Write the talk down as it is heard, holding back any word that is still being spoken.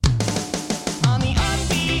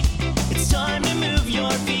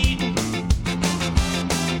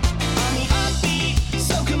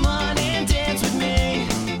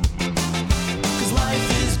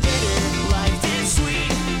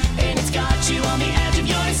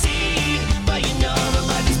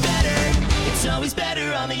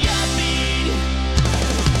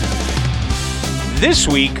This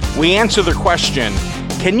week, we answer the question,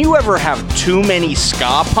 can you ever have too many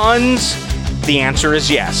ska puns? The answer is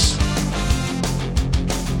yes.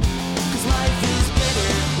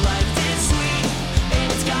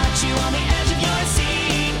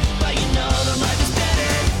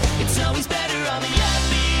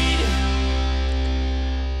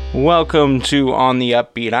 Welcome to On the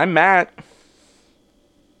Upbeat. I'm Matt.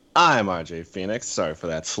 I'm RJ Phoenix. Sorry for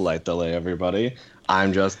that slight delay, everybody.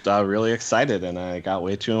 I'm just really excited, and I got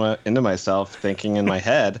way too into myself thinking in my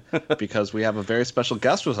head because we have a very special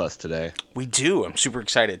guest with us today. We do. I'm super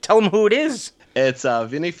excited. Tell them who it is. It's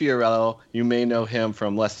Vinny Fiorello. You may know him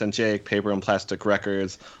from Less Than Jake, Paper and Plastic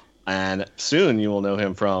Records, and soon you will know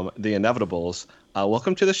him from The Inevitables.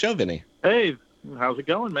 Welcome to the show, Vinny. Hey, how's it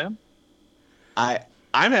going, man?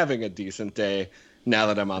 I'm having a decent day now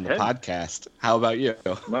that I'm on the podcast. How about you?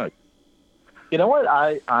 Nice. You know what?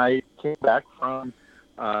 I came back from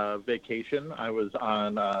vacation. I was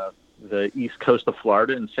on the east coast of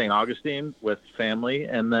Florida in St. Augustine with family,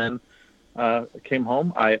 and then came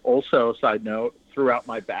home. I also, side note, threw out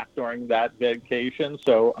my back during that vacation.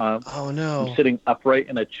 So oh no, I'm sitting upright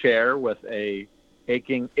in a chair with a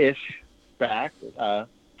aching-ish back.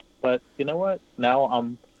 But you know what? Now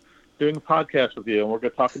I'm doing a podcast with you, and we're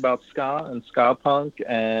going to talk about ska and ska punk,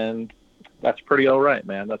 and that's pretty all right,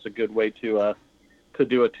 man. That's a good way to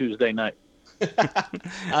do a Tuesday night.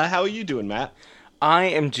 How are you doing, Matt? I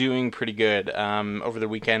am doing pretty good. Over the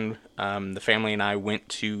weekend, the family and I went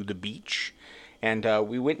to the beach, and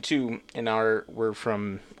we went to, we're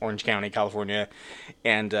from Orange County, California,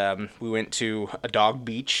 and we went to a dog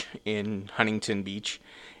beach in Huntington Beach,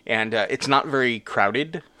 and it's not very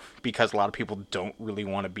crowded because a lot of people don't really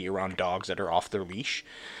want to be around dogs that are off their leash.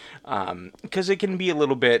 Because it can be a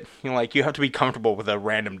little bit, you have to be comfortable with a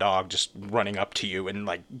random dog just running up to you and,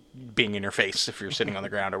 being in your face if you're sitting on the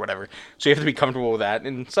ground or whatever. So you have to be comfortable with that,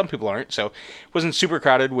 and some people aren't. So it wasn't super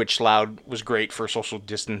crowded, which was great for social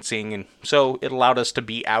distancing, and so it allowed us to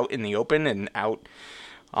be out in the open and out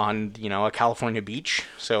on, a California beach.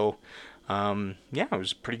 So, it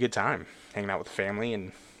was a pretty good time hanging out with the family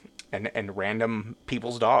and random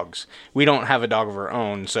people's dogs. We don't have a dog of our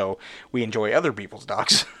own, so we enjoy other people's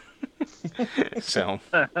dogs. So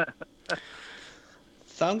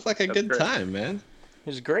sounds like a good time, man. It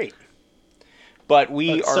was great. But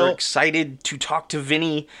we are excited to talk to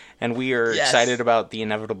Vinny, and we are excited about The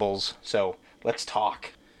Inevitables. So let's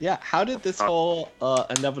talk. Yeah, how did this whole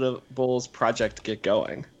Inevitables project get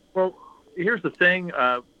going? Well, here's the thing.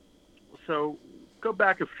 So go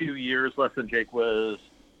back a few years. Less Than Jake was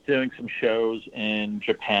doing some shows in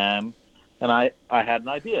Japan, and I had an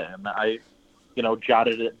idea, and I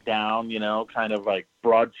jotted it down, kind of like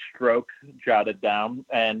broad stroke jotted down.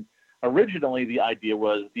 And originally the idea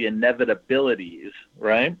was the inevitabilities,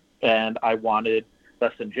 right? And I wanted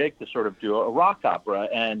Less Than Jake to sort of do a rock opera,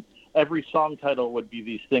 and every song title would be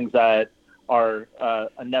these things that are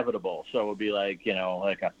inevitable. So it would be like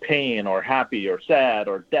a pain or happy or sad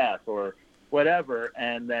or death or whatever.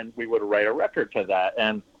 And then we would write a record to that.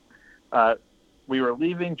 And we were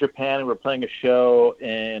leaving Japan and we were playing a show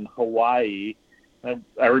in Hawaii. And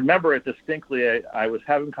I remember it distinctly. I was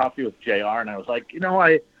having coffee with JR, and I was like,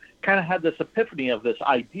 I kind of had this epiphany of this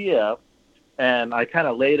idea, and I kind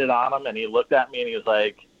of laid it on him, and he looked at me and he was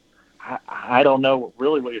like, I don't know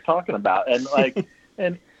really what you're talking about. And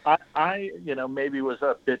and I maybe was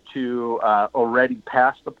a bit too already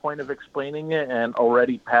past the point of explaining it and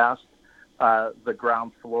already past the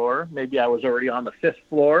ground floor. Maybe I was already on the 5th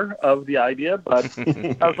floor of the idea, but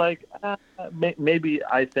I was like, maybe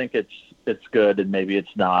I think it's good and maybe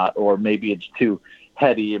it's not, or maybe it's too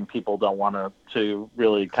heady and people don't want to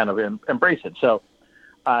really kind of embrace it. So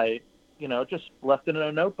I, just left it in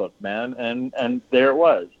a notebook, man. And there it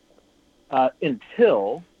was,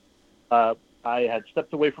 until I had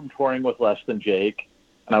stepped away from touring with Less Than Jake,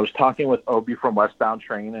 and I was talking with Obi from Westbound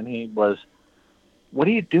Train, and he was, what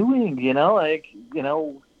are you doing?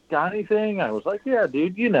 Got anything? I was like, yeah,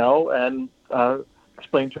 dude, and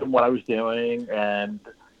explained to him what I was doing. And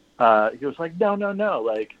he was like, no.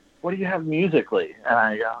 Like, what do you have musically? And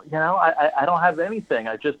I go, I don't have anything.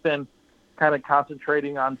 I've just been kind of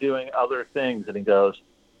concentrating on doing other things. And he goes,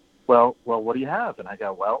 well, what do you have? And I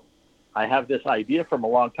go, well, I have this idea from a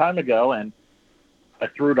long time ago. And I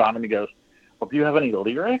threw it on him. He goes, well, do you have any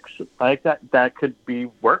lyrics like that could be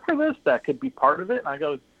work for this? That could be part of it? And I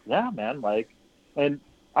go, yeah, man. And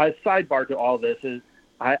I sidebar to all this is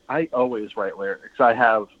I always write lyrics. I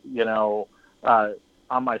have,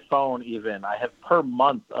 on my phone even, I have per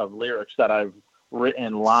month of lyrics that I've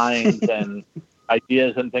written, lines and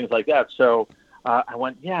ideas and things like that. So I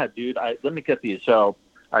went, yeah, dude, let me get these. So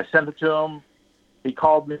I sent it to him. he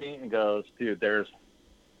called me and goes, dude, there's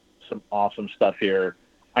some awesome stuff here.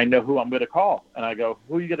 I know who I'm going to call. And I go,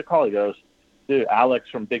 who are you going to call? He goes, dude, Alex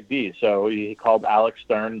from Big B. So he called Alex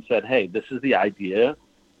Stern and said, hey, this is the idea.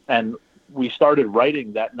 And we started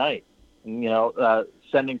writing that night, and,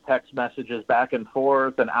 sending text messages back and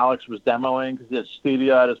forth. And Alex was demoing his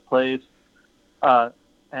studio at his place.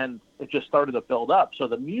 And it just started to build up. So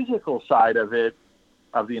the musical side of it,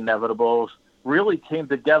 of The Inevitables, really came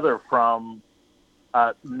together from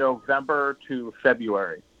November to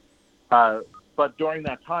February. But during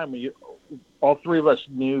that time, all three of us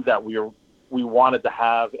knew that we wanted to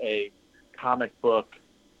have a comic book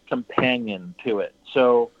companion to it.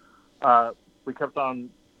 So we kept on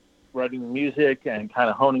writing music and kind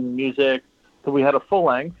of honing the music. So we had a full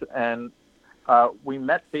length, and we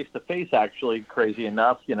met face to face, actually, crazy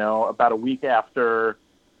enough, about a week after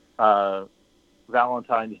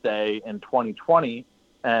Valentine's Day in 2020.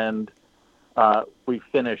 And we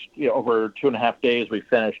finished, over 2.5 days, we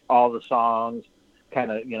finished all the songs,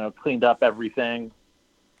 kind of, cleaned up everything.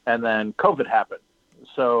 And then COVID happened.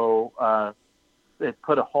 So it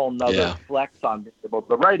put a whole nother flex on being able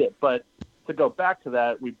to write it. But to go back to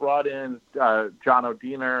that, we brought in John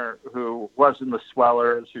O'Deener, who was in the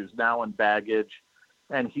Swellers, who's now in Baggage.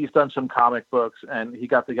 And he's done some comic books, and he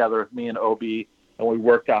got together with me and Obi, and we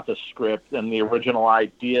worked out the script. And the original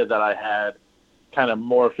idea that I had kind of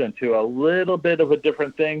morphed into a little bit of a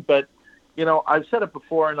different thing. But, I've said it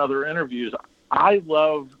before in other interviews, I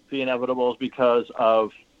love The Inevitables because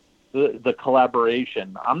of the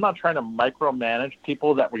collaboration. I'm not trying to micromanage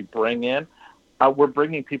people that we bring in. We're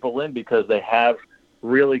bringing people in because they have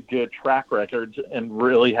really good track records and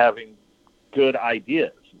really having good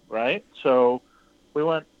ideas, right? So we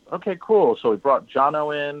went, okay, cool. So we brought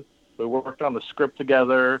Jono in. We worked on the script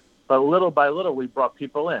together. But little by little, we brought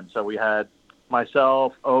people in. So we had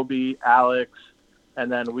myself, Obi, Alex,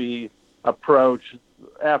 and then we approached,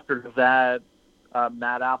 after that,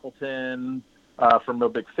 Matt Appleton from Real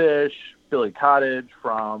Big Fish, Billy Cottage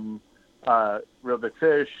from Real Big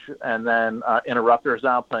Fish, and then Interrupters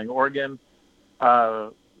now playing organ.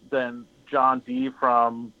 Then John D.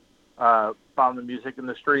 from Bomb the Music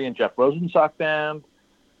Industry and Jeff Rosenstock Band.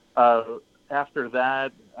 After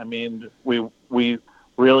that, I mean, we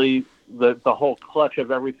really, the whole clutch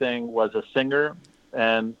of everything was a singer.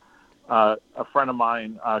 And a friend of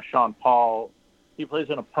mine, Sean Paul, he plays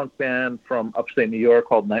in a punk band from upstate New York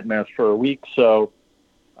called Nightmares for a Week. So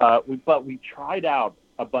we tried out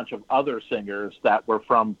a bunch of other singers that were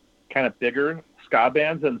from kind of bigger ska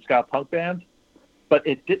bands and ska punk bands, but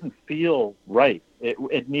it didn't feel right.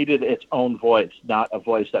 It needed its own voice, not a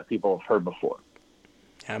voice that people have heard before.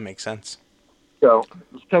 Yeah, makes sense. So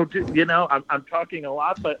I'm talking a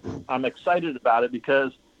lot, but I'm excited about it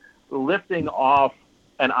because lifting off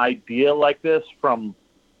an idea like this from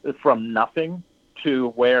nothing to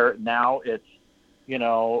where now it's,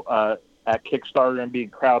 at Kickstarter and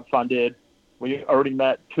being crowdfunded. We already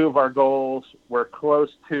met 2 of our goals. We're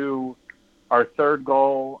close to our 3rd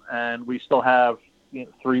goal, and we still have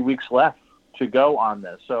 3 weeks left to go on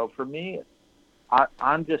this. So for me,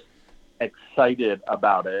 I'm just excited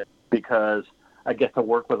about it because I get to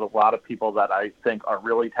work with a lot of people that I think are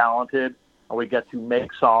really talented, and we get to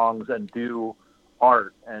make songs and do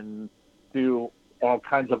art and do all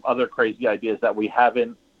kinds of other crazy ideas that we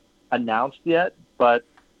haven't announced yet, but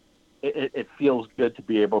it feels good to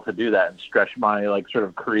be able to do that and stretch my sort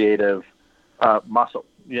of creative muscle,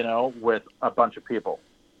 with a bunch of people.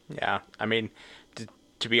 Yeah, I mean,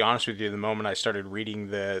 to be honest with you, the moment I started reading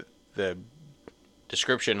the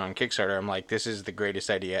description on Kickstarter, I'm like, this is the greatest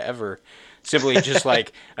idea ever. Simply just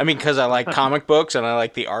because I like comic books and I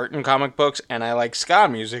like the art in comic books and I like ska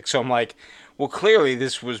music, so I'm like, well, clearly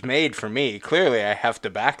this was made for me. Clearly I have to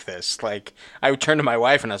back this. I turned to my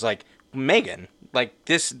wife and I was like, Megan, I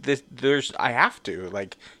have to,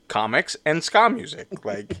 comics and ska music.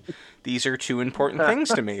 These are 2 important things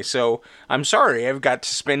to me. So I'm sorry, I've got to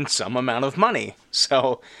spend some amount of money.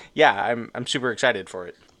 So yeah, I'm super excited for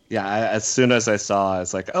it. Yeah, as soon as I saw, I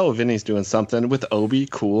was like, oh, Vinny's doing something with Obi.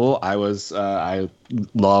 Cool. I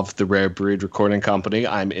love the Rare Breed Recording Company.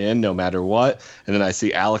 I'm in no matter what. And then I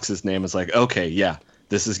see Alex's name. It's like, okay, yeah,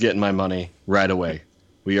 this is getting my money right away.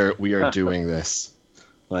 We are doing this.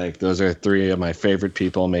 Those are 3 of my favorite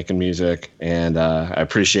people making music, and I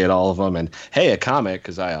appreciate all of them. And hey, a comic,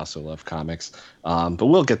 because I also love comics. But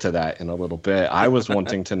we'll get to that in a little bit. I was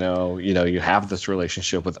wanting to know, you have this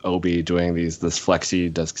relationship with Obi doing this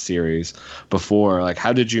Flexi Disc series before.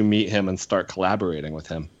 How did you meet him and start collaborating with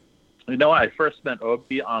him? I first met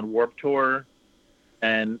Obi on Warped Tour,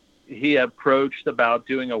 and he approached about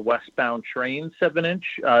doing a Westbound Train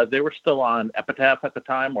 7-inch. They were still on Epitaph at the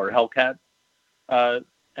time, or Hellcat.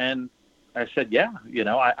 And I said, yeah,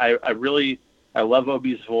 I love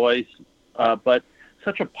Obi's voice, but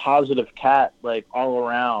such a positive cat, like all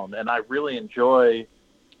around. And I really enjoy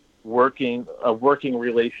working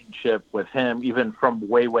relationship with him, even from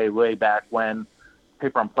way, way, way back when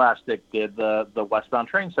Paper on Plastic did the Westbound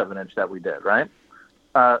Train 7-inch that we did. Right.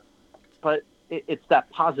 But it's that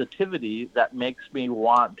positivity that makes me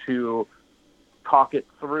want to talk it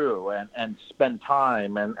through and spend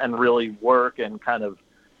time and really work and kind of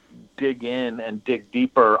dig in and dig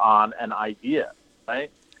deeper on an idea, right?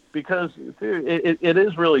 Because it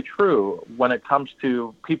is really true when it comes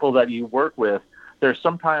to people that you work with. There's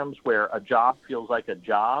sometimes where a job feels like a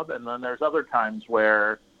job, and then there's other times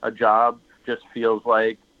where a job just feels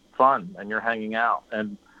like fun and you're hanging out.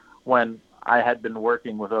 And when I had been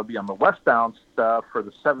working with Obi on the Westbound stuff for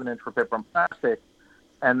the 7-inch for Paper on Plastic,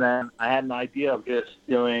 and then I had an idea of just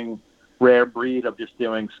doing Rare Breed, of just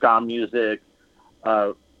doing ska music.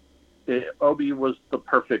 Obi was the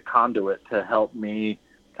perfect conduit to help me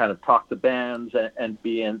kind of talk to bands and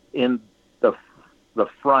be in the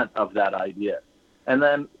front of that idea. And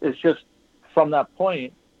then it's just from that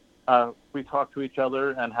point, we talked to each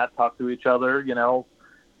other and had talked to each other.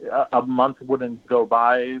 A month wouldn't go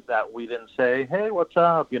by that we didn't say, hey, what's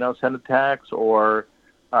up? Send a text or,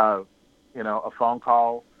 a phone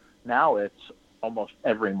call. Now it's almost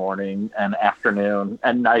every morning and afternoon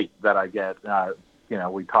and night that I get,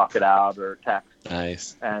 we talk it out or text.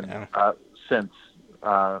 Nice. And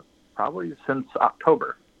probably since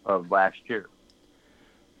October of last year.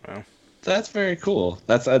 Well, that's very cool.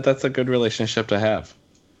 That's a good relationship to have,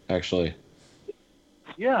 actually.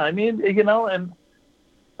 Yeah, I mean, and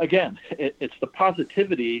again, it's the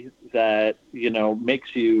positivity that,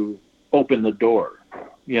 makes you open the door.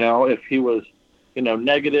 If he was,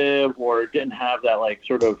 negative or didn't have that, like,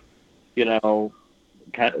 sort of,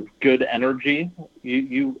 kind of good energy,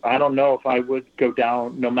 I don't know if I would go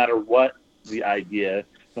down, no matter what the idea,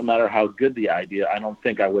 no matter how good the idea, I don't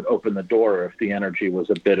think I would open the door if the energy was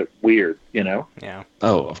a bit weird, Yeah.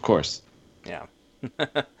 Oh, of course. Yeah.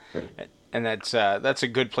 And that's a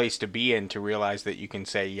good place to be in, to realize that you can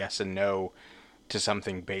say yes and no to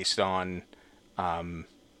something based on,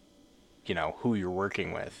 who you're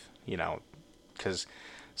working with, because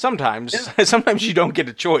sometimes you don't get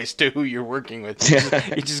a choice to who you're working with.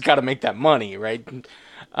 You just got to make that money, right?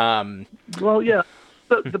 Well, yeah.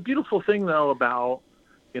 The beautiful thing, though, about,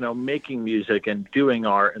 making music and doing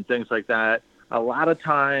art and things like that, a lot of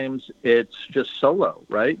times it's just solo,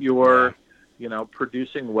 right? You're,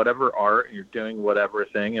 producing whatever art, you're doing whatever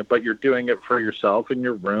thing, but you're doing it for yourself in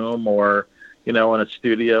your room or, in a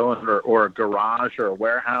studio or a garage or a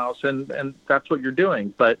warehouse, and that's what you're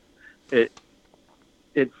doing. But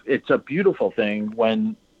it's a beautiful thing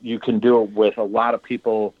when you can do it with a lot of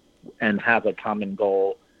people and have a common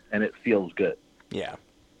goal, and it feels good. Yeah.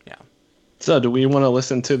 So, do we want to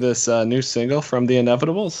listen to this new single from The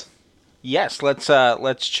Inevitables? Yes, let's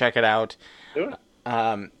check it out. Do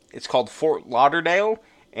it. It's called Fort Lauderdale,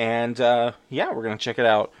 and we're gonna check it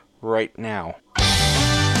out right now.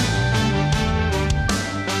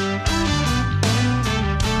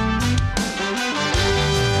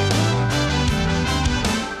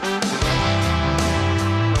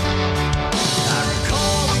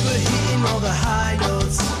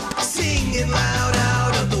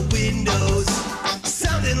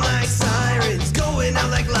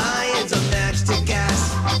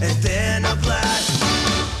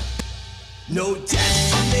 No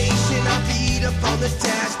destination, I beat up on the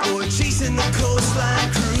dashboard, chasing the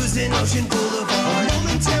coastline, cruising Ocean Boulevard. A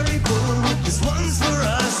momentary boom, this one's for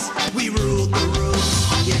us. We ruled the rooms,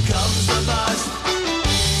 here comes the bus.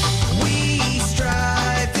 We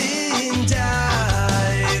strive in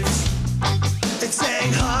dives and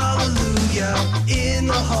sang hallelujah in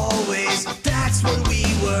the hallways. That's when we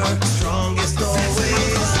were strongest always.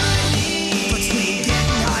 Between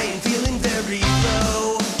getting high and feeling very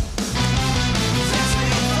low.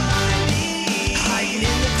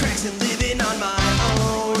 And living on my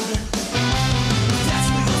own. That's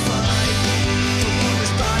where you'll find me. The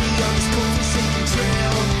warmest body on this cold forsaken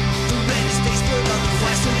trail. The reddest face burn on the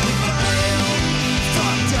western veil.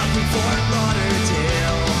 Fucked up in Fort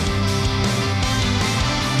Lauderdale.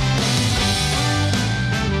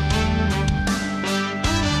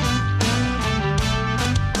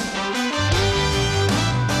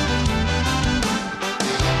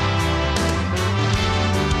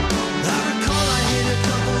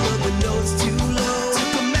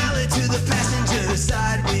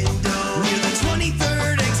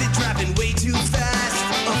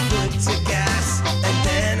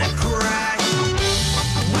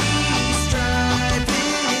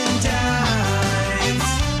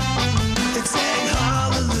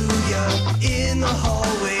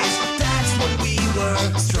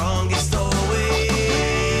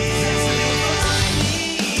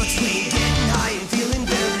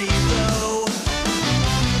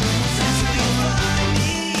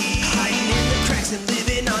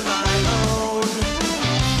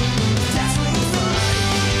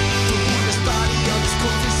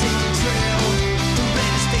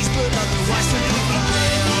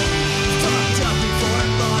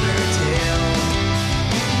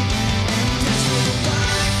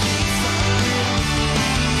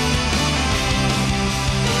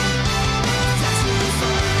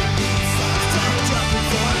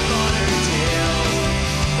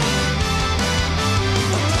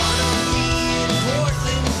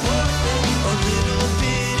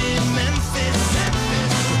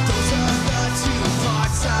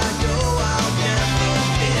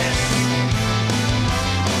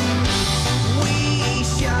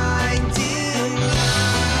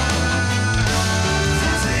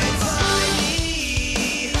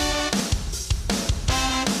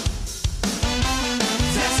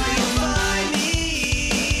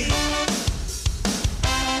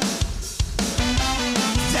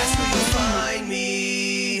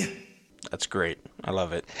 That's great. I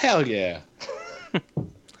love it. Hell yeah.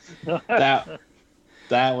 That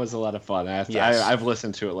was a lot of fun. Yes. I've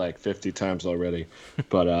listened to it like 50 times already,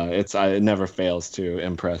 but it never fails to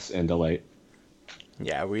impress and delight.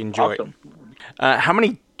 Yeah, we enjoy Awesome. it. How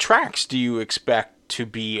many tracks do you expect to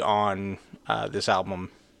be on this album?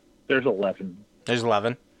 There's 11. There's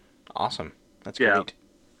 11. Awesome. That's Yeah. great.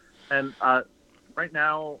 And right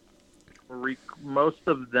now, most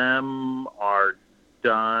of them are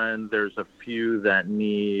done. There's a few that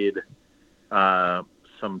need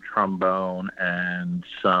some trombone and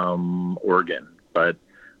some organ, but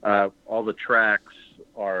all the tracks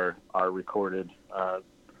are recorded.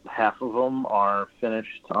 Half of them are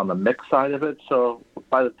finished on the mix side of it, so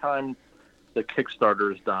by the time the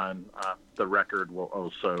Kickstarter is done, the record will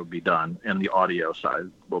also be done, and the audio side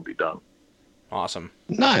will be done. Awesome.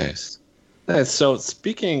 Nice. So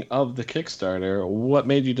speaking of the Kickstarter, what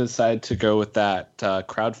made you decide to go with that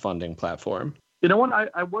crowdfunding platform? You know what?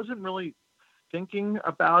 I wasn't really thinking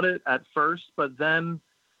about it at first, but then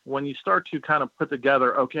when you start to kind of put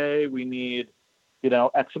together, okay, we need,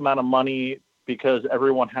 X amount of money because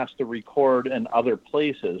everyone has to record in other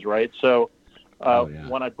places, right? So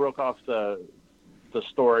when I broke off the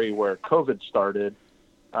story where COVID started,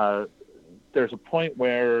 there's a point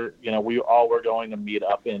where, we all were going to meet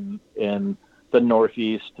up in the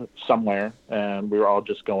Northeast somewhere, and we were all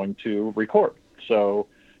just going to record. So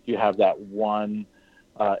you have that one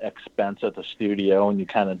expense at the studio, and you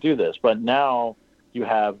kind of do this. But now you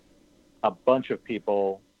have a bunch of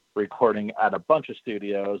people recording at a bunch of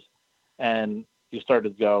studios, and you start to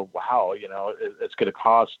go, wow, it's going to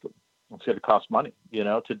cost money,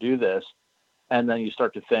 to do this. And then you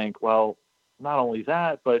start to think, well, not only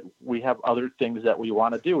that, but we have other things that we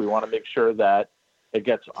want to do. We want to make sure that it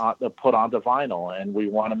gets put onto vinyl, and we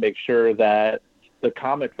want to make sure that the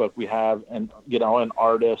comic book we have, and an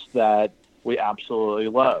artist that we absolutely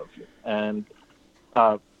love, and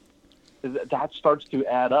that starts to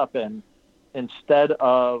add up. And instead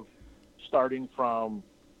of starting from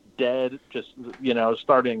dead, just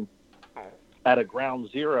starting at a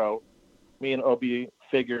ground zero, me and Obi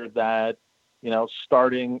figured that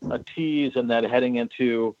starting a tease and then heading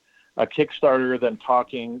into a Kickstarter, then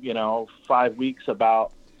talking 5 weeks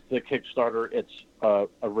about the Kickstarter, it's a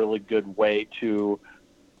really good way to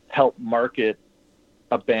help market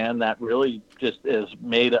a band that really just is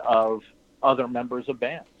made of other members of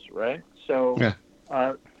bands, right? So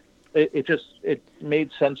it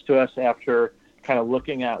made sense to us after kind of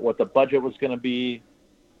looking at what the budget was going to be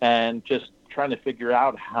and just trying to figure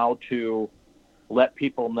out how to let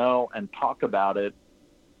people know and talk about it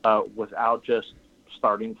without just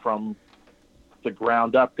starting from the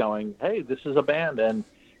ground up going, hey, this is a band, and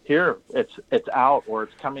here it's out, or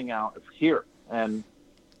it's coming out, it's here. And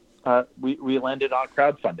we landed on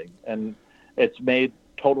crowdfunding, and it's made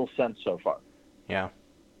total sense so far. Yeah.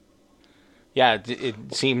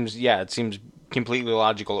 It seems completely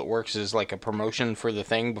logical. It works as like a promotion for the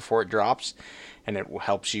thing before it drops, and it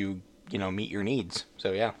helps you, meet your needs.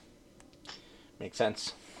 So yeah, makes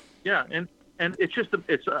sense. Yeah, and it's just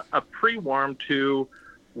a pre-warm to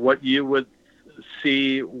what you would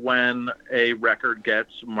see when a record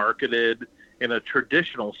gets marketed in a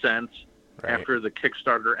traditional sense. Right. After the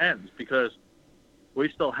Kickstarter ends, because we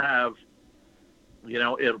still have,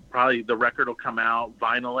 the record will come out,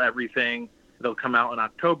 vinyl, everything, it'll come out in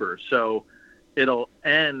October. So it'll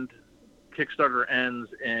end, Kickstarter ends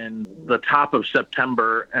in the top of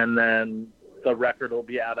September, and then the record will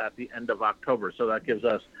be out at the end of October. So that gives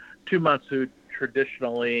us 2 months to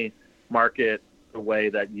traditionally market the way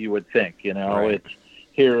that you would think, Right. It's,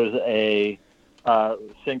 here's a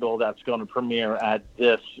single that's going to premiere at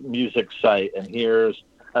this music site, and here's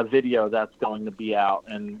a video that's going to be out,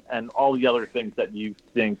 and all the other things that you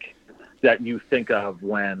think of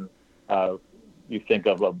when you think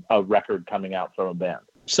of a record coming out from a band.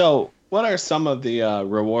 So what are some of the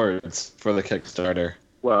rewards for the Kickstarter?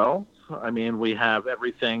 Well, we have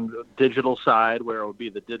everything, the digital side, where it will be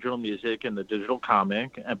the digital music and the digital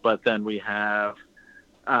comic, but then we have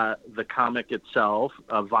the comic itself,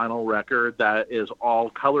 a vinyl record that is all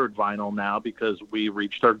colored vinyl now because we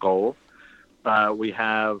reached our goal. We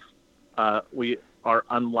are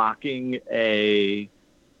unlocking a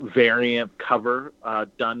variant cover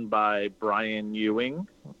done by Brian Ewing,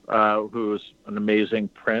 who's an amazing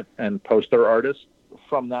print and poster artist.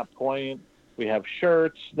 From that point, we have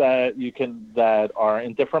shirts that are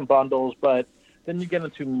in different bundles, but then you get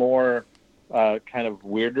into more kind of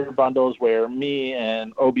weirder bundles where me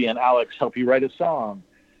and Obi and Alex help you write a song.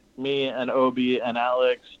 Me and Obi and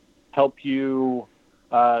Alex help you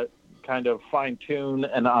kind kind of fine tune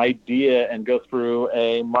an idea and go through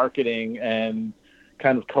a marketing and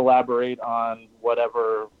kind of collaborate on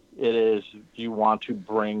whatever it is you want to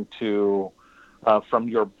bring to from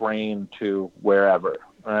your brain to wherever,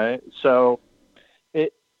 right? So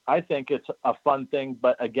I think it's a fun thing,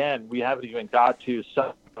 but again, we haven't even got to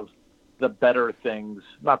some of the better things,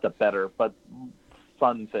 not the better, but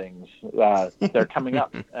fun things. They're coming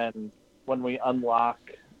up. And when we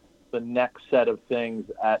unlock the next set of things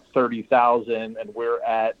at 30,000 and we're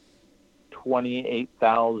at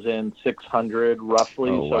 28,600 roughly.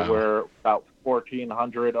 Oh, wow. So we're about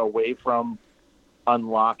 1,400 away from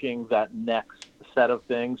unlocking that next set of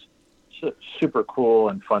things. Super cool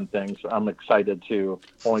and fun things. I'm excited to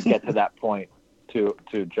only get to that point to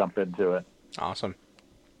jump into it. Awesome.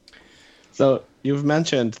 So you've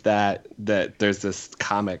mentioned that there's this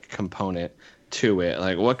comic component to it.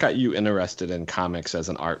 Like, what got you interested in comics as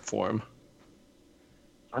an art form?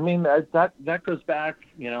 I mean, that goes back,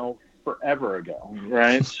 forever ago,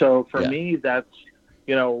 right? So for me, that's,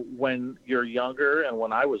 when you're younger and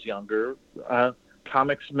when I was younger,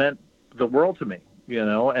 comics meant the world to me,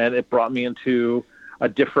 and it brought me into a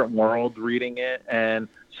different world reading it. And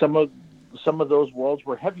some of those worlds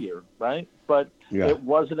were heavier, right? But it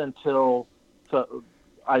wasn't until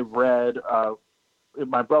I read,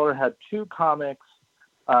 my brother had two comics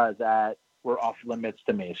that were off limits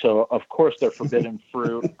to me. So of course they're forbidden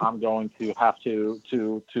fruit. I'm going to have to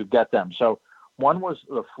get them. So one was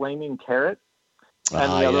the Flaming Carrot, and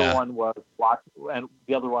the other one was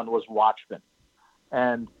Watchmen.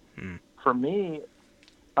 And for me,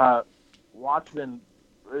 Watchmen,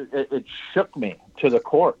 it shook me to the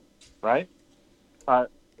core, right?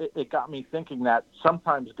 It got me thinking that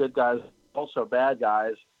sometimes good guys are also bad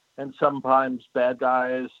guys, and sometimes bad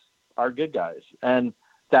guys are good guys. And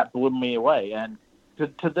that blew me away. And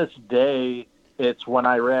to this day, it's when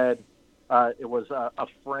I read, it was a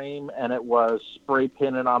frame and it was spray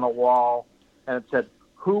painted on a wall, and it said,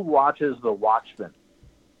 "Who watches the Watchmen?"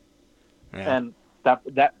 Yeah. And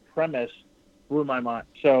that premise blew my mind.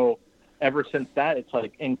 So ever since that, it's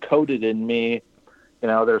like encoded in me.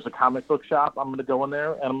 There's a comic book shop. I'm going to go in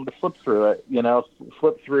there and I'm going to flip through it,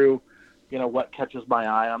 flip through, what catches my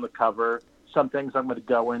eye on the cover. Some things I'm going to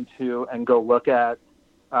go into and go look at,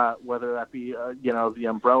 whether that be, the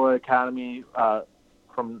Umbrella Academy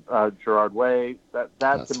from Gerard Way.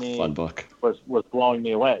 That's to me fun book. was blowing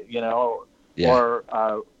me away,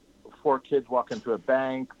 or Four Kids Walk Into a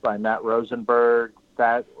Bank by Matt Rosenberg.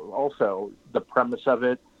 That also, the premise of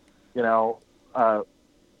it,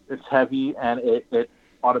 it's heavy and it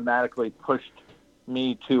automatically pushed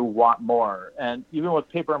me to want more. And even with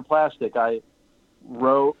Paper and Plastic, I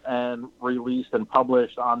wrote and released and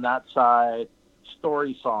published on that side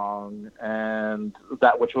Story Song, and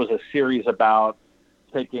that which was a series about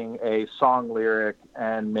taking a song lyric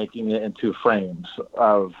and making it into frames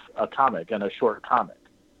of a comic and a short comic.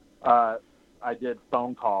 I did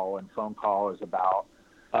Phone Call, and Phone Call is about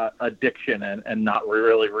addiction and not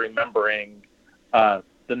really remembering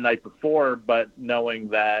the night before, but knowing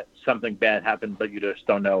that something bad happened, but you just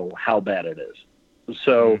don't know how bad it is.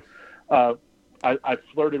 So I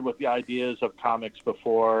flirted with the ideas of comics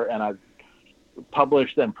before, and I've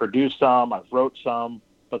published and produced some. I've wrote some,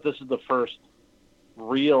 but this is the first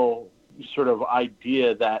real sort of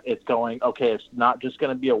idea that it's going, okay, it's not just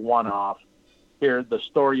going to be a one-off. Here, the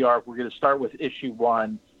story arc, we're going to start with issue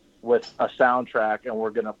 1 with a soundtrack, and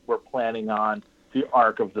we're planning on the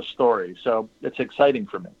arc of the story. So it's exciting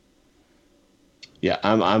for me. Yeah,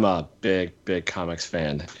 I'm a big comics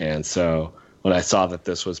fan, and so when I saw that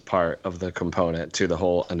this was part of the component to the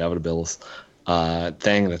whole Inevitables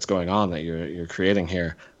thing that's going on that you're creating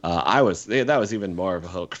here, that was even more of a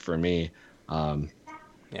hook for me.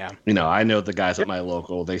 Yeah. I know the guys at my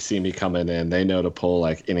local, they see me coming in, they know to pull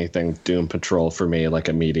like anything Doom Patrol for me like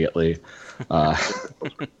immediately.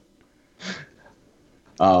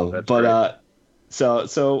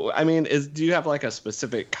 So I mean, do you have like a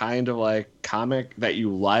specific kind of like comic that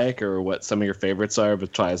you like, or what some of your favorites are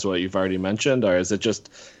besides what you've already mentioned, or is it just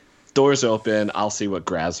doors open, I'll see what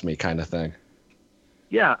grabs me kind of thing?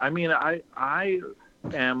 Yeah, I mean, I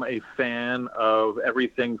am a fan of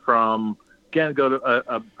everything from, again, go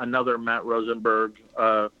to another Matt Rosenberg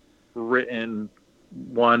written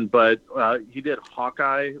one, but he did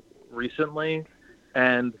Hawkeye recently,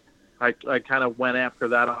 and I kind of went after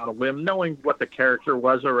that on a whim, knowing what the character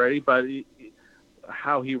was already, but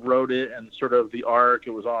how he wrote it and sort of the arc, it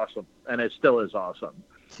was awesome, and it still is awesome.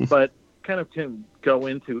 But kind of can go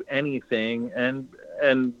into anything, and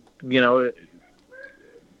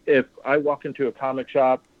if I walk into a comic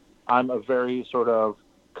shop, I'm a very sort of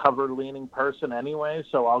cover-leaning person anyway,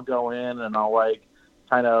 so I'll go in and I'll like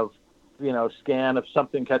kind of, scan. If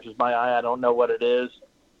something catches my eye, I don't know what it is,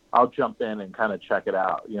 I'll jump in and kind of check it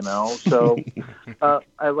out, So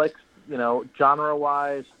I like,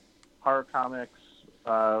 genre-wise, horror comics,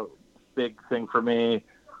 big thing for me.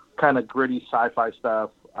 Kind of gritty sci-fi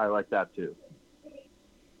stuff, I like that too.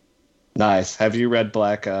 Nice. Have you read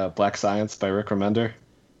Black Science by Rick Remender?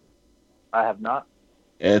 I have not.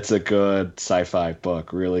 It's a good sci-fi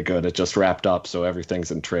book, really good. It just wrapped up, so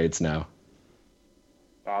everything's in trades now.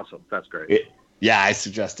 Awesome, that's great. Yeah, I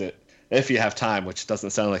suggest it if you have time, which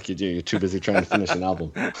doesn't sound like you do. You're too busy trying to finish an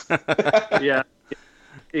album. Yeah,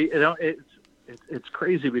 it's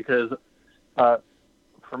crazy because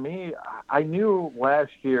for me, I knew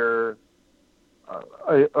last year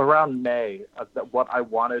around May that what I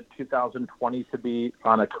wanted 2020 to be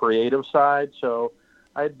on a creative side. So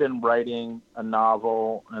I had been writing a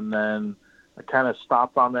novel, and then I kind of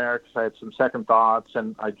stopped on there because I had some second thoughts,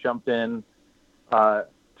 and I jumped in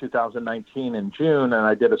 2019 in June, and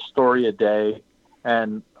I did a story a day,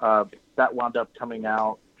 and that wound up coming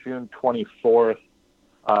out June 24th.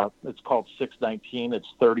 It's called 619. It's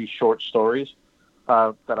 30 short stories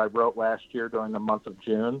that I wrote last year during the month of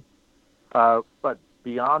June. But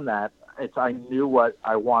beyond that, I knew what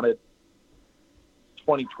I wanted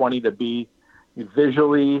 2020 to be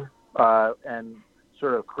visually and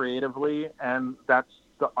sort of creatively, and that's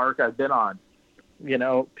the arc I've been on.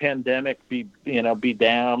 Pandemic be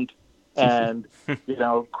damned, and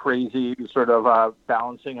crazy sort of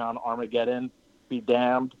balancing on Armageddon be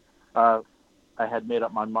damned. I had made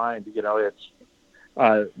up my mind.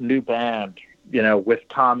 It's new band, with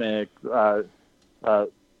comic,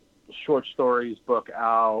 short stories book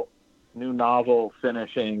out, new novel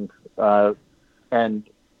finishing, and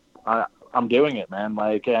I'm doing it, man.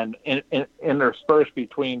 Like, and interspersed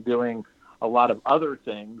between doing a lot of other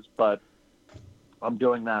things, but I'm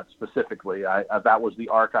doing that specifically. That was the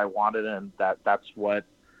arc I wanted, and that's what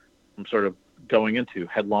I'm sort of going into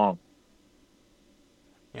headlong.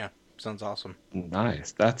 Yeah, sounds awesome.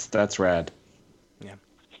 Nice. That's rad. Yeah.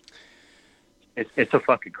 It's a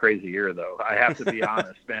fucking crazy year, though. I have to be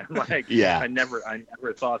honest, man. Like, yeah. I never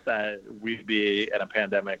thought that we'd be in a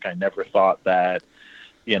pandemic. I never thought that,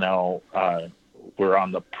 we're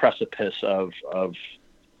on the precipice of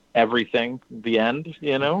everything, the end,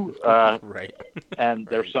 Right. And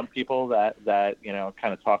there's some people that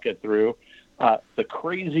kind of talk it through. The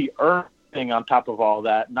crazy earth thing on top of all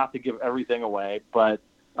that, not to give everything away, but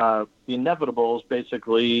the inevitable is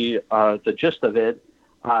basically the gist of it.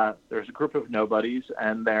 There's a group of nobodies,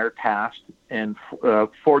 and they're tasked in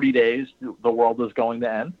 40 days. The world is going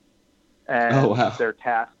to end, and they're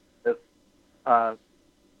tasked with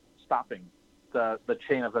stopping the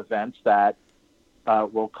chain of events that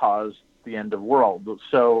will cause the end of the world.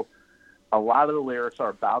 So a lot of the lyrics are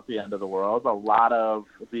about the end of the world. A lot of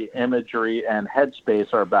the imagery and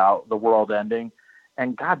headspace are about the world ending.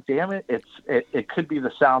 And God damn it, it could be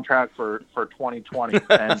the soundtrack for 2020.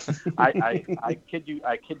 And I kid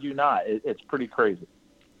you not, it's pretty crazy.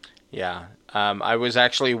 Yeah, I was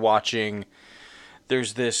actually watching.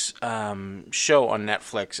 There's this show on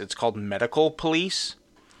Netflix. It's called Medical Police,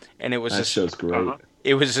 and it was that show's great. Uh-huh.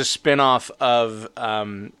 It was a spinoff of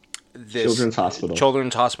this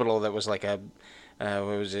Children's Hospital that was like a what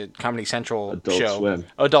was it? Comedy Central show. Swim.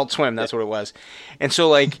 Adult Swim, that's what it was. And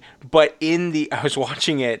so I was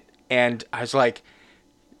watching it, and I was like,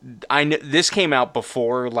 this came out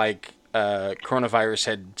before coronavirus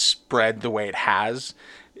had spread the way it has.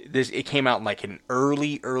 It came out like in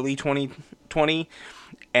early 2020,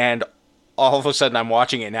 and all of a sudden I'm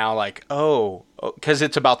watching it now like, because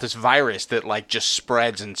it's about this virus that like just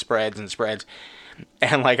spreads and spreads and spreads.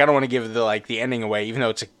 And like, I don't want to give the ending away, even though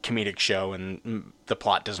it's a comedic show and the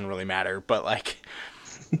plot doesn't really matter. But like,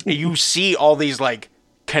 you see all these like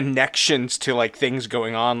connections to like things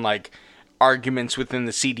going on, like arguments within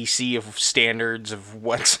the CDC of standards of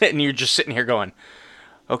what's, and you're just sitting here going,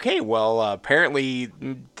 okay, well, apparently,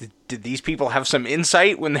 did these people have some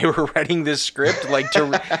insight when they were writing this script?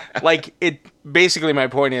 Basically, my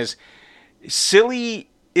point is, silly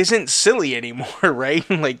isn't silly anymore, right?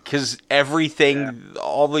 Like, because everything,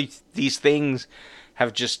 all these things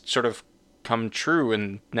have just sort of come true,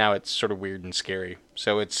 and now it's sort of weird and scary.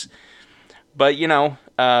 So but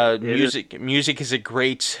music is a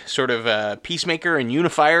great sort of peacemaker and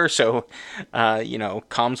unifier. So,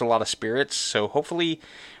 calms a lot of spirits. So hopefully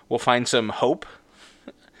we'll find some hope,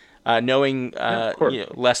 knowing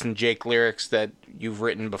Less Than Jake lyrics that you've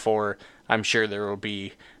written before. I'm sure there will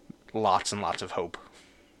be lots and lots of hope.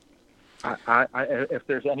 If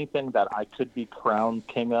there's anything that I could be crowned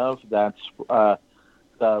king of, that's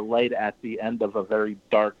the light at the end of a very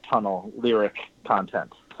dark tunnel lyric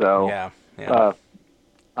content. So Yeah.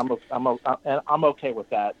 I'm okay with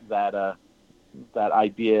that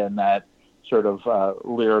idea and that sort of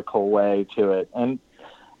lyrical way to it. And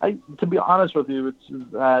to be honest with you, it's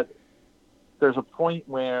that there's a point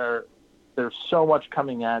where there's so much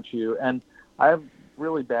coming at you, and I have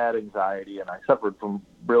really bad anxiety, and I suffered from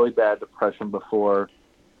really bad depression before,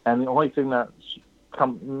 and the only thing that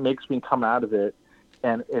makes me come out of it,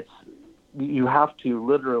 and you have to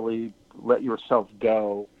literally let yourself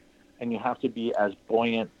go, and you have to be as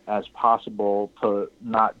buoyant as possible to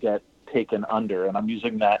not get taken under. And I'm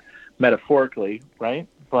using that metaphorically, right?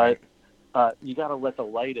 But you got to let the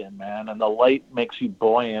light in, man, and the light makes you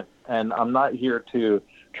buoyant. And I'm not here to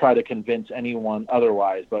try to convince anyone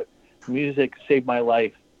otherwise, but music saved my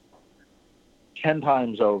life 10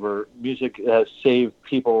 times over. Music has saved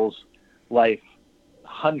people's life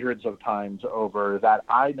hundreds of times over that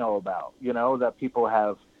I know about, that people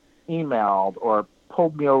have emailed or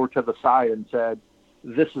pulled me over to the side and said,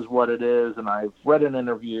 this is what it is. And I've read an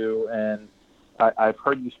interview and I've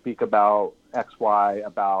heard you speak about XY,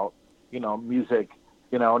 about, music,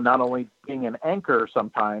 not only being an anchor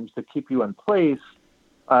sometimes to keep you in place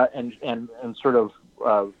and sort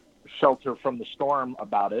of shelter from the storm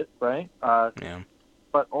about it, right? Yeah.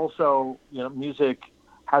 But also, music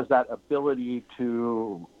has that ability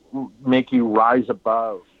to make you rise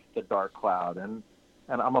above the dark cloud. And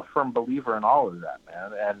I'm a firm believer in all of that,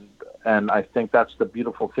 man. And I think that's the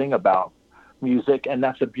beautiful thing about music, and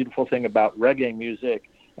that's the beautiful thing about reggae music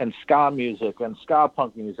and ska music and ska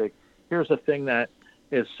punk music. Here's a thing that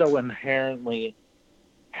is so inherently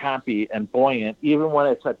happy and buoyant, even when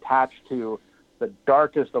it's attached to the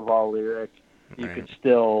darkest of all lyric, you Right. can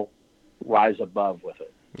still rise above with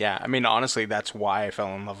it. Yeah, I mean, honestly, that's why I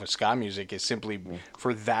fell in love with ska music, is simply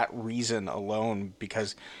for that reason alone.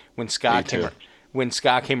 Because when ska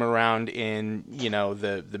came around in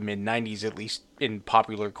the mid '90s, at least in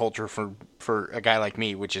popular culture for a guy like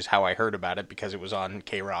me, which is how I heard about it because it was on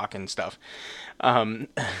K-Rock and stuff. For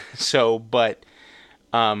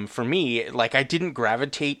me, like, I didn't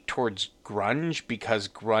gravitate towards grunge because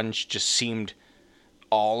grunge just seemed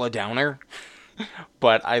all a downer.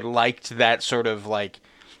 But I liked that sort of like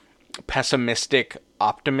pessimistic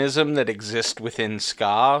optimism that exists within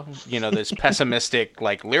ska. This pessimistic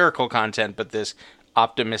like lyrical content, but this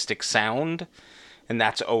optimistic sound, and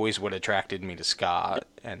that's always what attracted me to ska.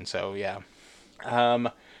 And so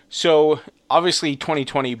so obviously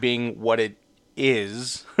 2020 being what it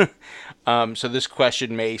is, so this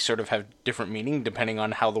question may sort of have different meaning depending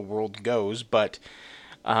on how the world goes, but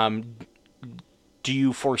do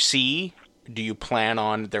you plan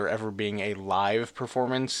on there ever being a live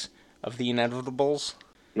performance of The Inevitables?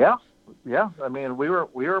 Yeah. I mean, we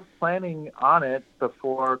were planning on it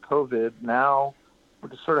before COVID. Now we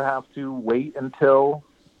just sort of have to wait until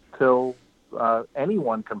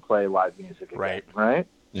anyone can play live music again, right?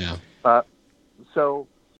 Yeah. So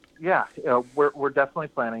yeah, we're definitely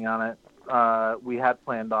planning on it. We had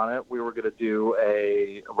planned on it. We were going to do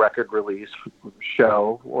a record release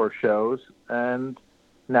show or shows, and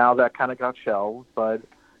now that kind of got shelved. But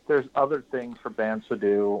there's other things for bands to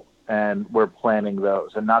do, and we're planning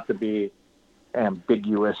those. And not to be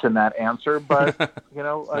ambiguous in that answer, but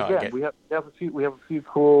again, we have a few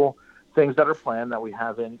cool things that are planned that we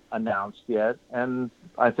haven't announced yet, and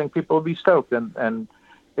I think people will be stoked. And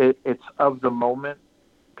it's of the moment,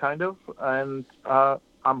 kind of. And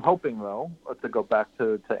I'm hoping, though, to go back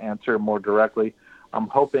to answer more directly, I'm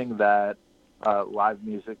hoping that live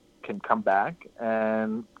music can come back,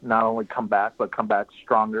 and not only come back, but come back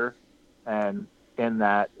stronger. And in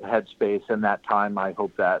that headspace, in that time, I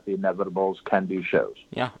hope that The Inevitables can do shows.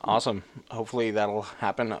 Yeah, awesome. Hopefully that'll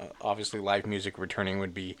happen. Obviously, live music returning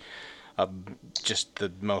would be just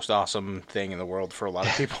the most awesome thing in the world for a lot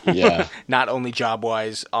of people. Yeah. Not only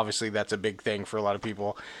job-wise, obviously that's a big thing for a lot of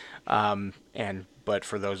people, but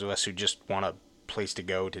for those of us who just want a place to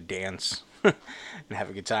go to dance and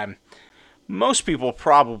have a good time. Most people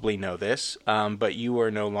probably know this, but you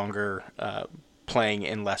are no longer playing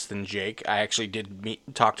in Less Than Jake. I actually did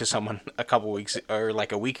talk to someone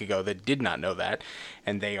a week ago that did not know that,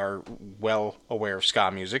 and they are well aware of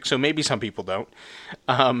ska music, so maybe some people don't.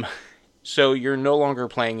 So you're no longer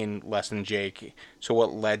playing in Less Than Jake. So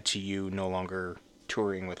what led to you no longer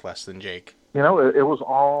touring with Less Than Jake? It was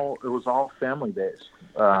all family based.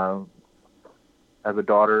 I have a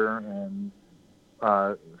daughter, and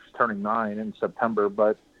she's turning 9 in September.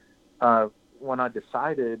 But when I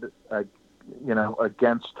decided,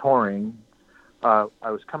 against touring, I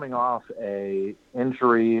was coming off a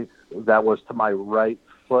injury that was to my right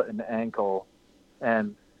foot and ankle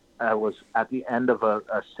and I was at the end of a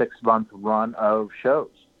 6-month run of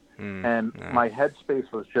shows, and my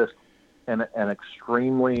headspace was just in an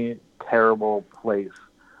extremely terrible place.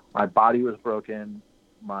 My body was broken,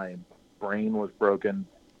 my brain was broken,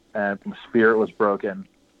 and my spirit was broken,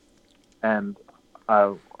 and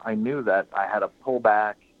I knew that I had to pull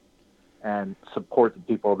back and support the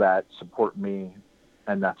people that support me,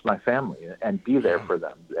 and that's my family, and be there for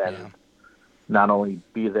them, and not only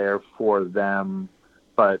be there for them,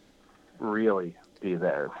 but really be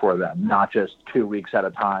there for them, not just 2 weeks at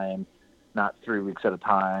a time, not 3 weeks at a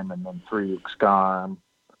time, and then 3 weeks gone,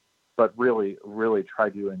 but really, really try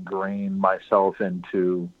to ingrain myself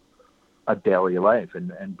into a daily life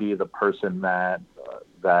and be the person that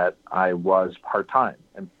I was part-time,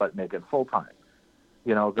 but make it full-time.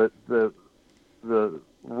 You know, the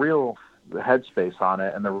real headspace on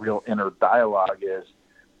it and the real inner dialogue is,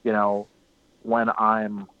 you know, when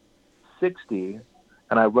I'm 60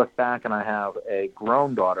 and I look back and I have a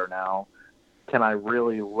grown daughter now, can I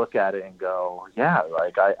really look at it and go, yeah,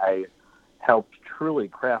 like I helped truly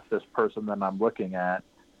craft this person that I'm looking at.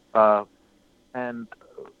 And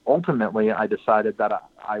ultimately I decided that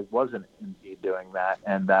I wasn't indeed doing that,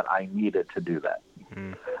 and that I needed to do that.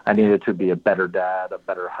 Mm-hmm. I needed to be a better dad, a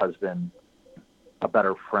better husband, a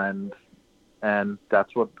better friend. And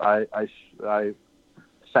that's what I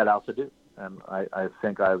set out to do. And I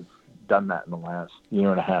think I've done that in the last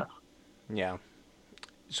year and a half. Yeah.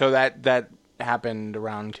 So that happened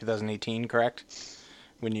around 2018, correct?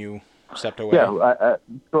 When you stepped away? Yeah,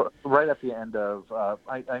 right at the end of,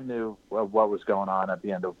 I knew what was going on at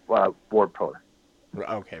the end of Warped Tour.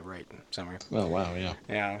 Okay, right. Summer. Oh, wow, yeah.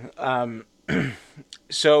 Yeah.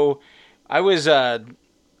 So I was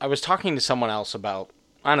talking to someone else about,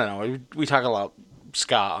 I don't know, we talk about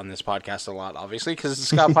ska on this podcast a lot, obviously, because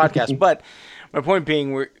it's a ska podcast. But my point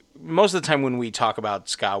being, most of the time when we talk about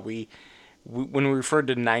ska, when we refer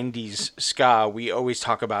to 90s ska, we always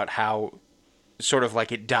talk about how sort of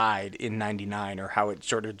like it died in 99, or how it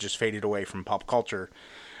sort of just faded away from pop culture.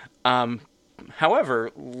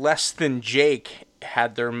 However, Less Than Jake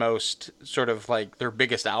had their most sort of like their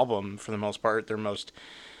biggest album, for the most part, their most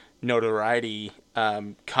notoriety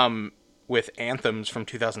come with Anthems from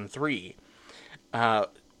 2003.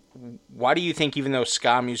 Why do you think, even though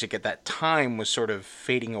ska music at that time was sort of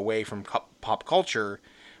fading away from pop culture,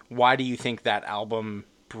 why do you think that album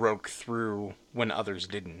broke through when others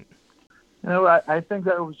didn't? You know, I think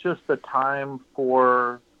that it was just the time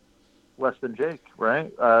for Less Than Jake,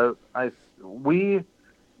 right? We,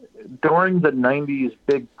 during the 90s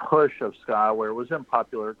big push of ska, where it was in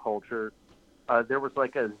popular culture, there was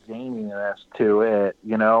like a zaniness to it,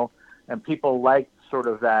 you know, and people liked sort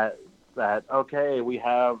of that, okay, we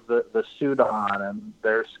have the suit on, and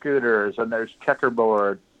there's scooters, and there's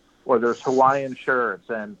checkerboard, or there's Hawaiian shirts,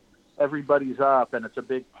 and everybody's up, and it's a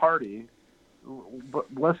big party. But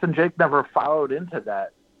Less Than Jake never followed into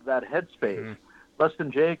that headspace. Mm-hmm. Less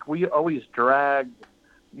Than Jake, we always dragged,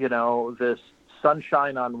 you know, this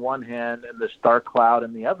sunshine on one hand and this dark cloud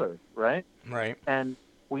in the other, right? Right. And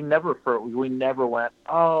we never went,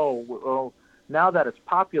 oh, well, now that it's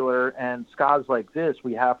popular and ska's like this,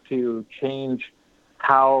 we have to change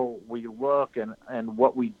how we look and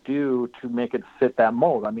what we do to make it fit that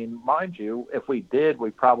mold. I mean, mind you, if we did,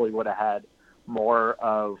 we probably would have had more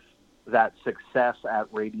of that success at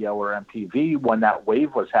radio or MTV when that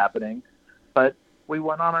wave was happening. But we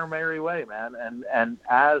went on our merry way, man. And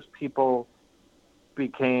as people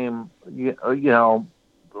became, you know,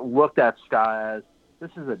 looked at ska as, this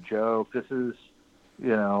is a joke, this is,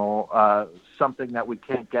 you know, something that we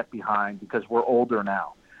can't get behind because we're older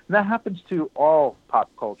now. And that happens to all pop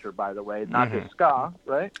culture, by the way, not just ska,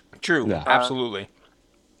 right? True, yeah. Absolutely.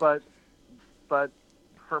 But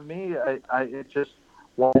for me, it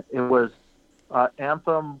was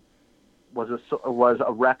Anthem was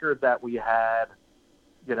a record that we had,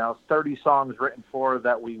 you know, 30 songs written for,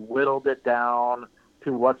 that we whittled it down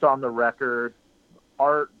to what's on the record,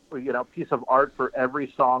 art, you know, piece of art for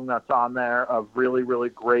every song that's on there, of really, really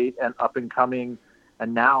great and up and coming,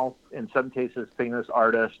 and now in some cases famous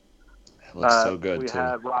artists. It looks so good. We too.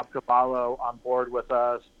 had Rob Cavallo on board with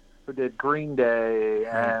us, who did Green Day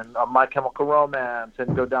and My Chemical Romance,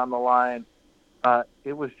 and go down the line.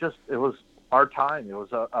 It was our time. It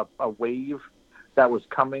was a wave that was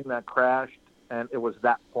coming, that crashed, and it was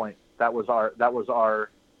that point. That was our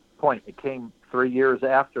point. It came 4 years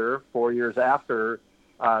after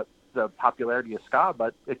the popularity of ska,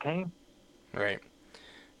 but it came. Right.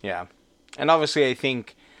 Yeah. And obviously I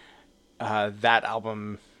think that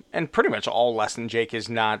album, and pretty much all Less Than Jake, is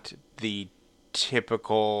not the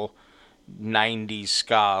typical 90s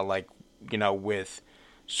ska like with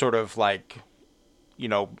sort of like,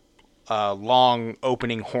 long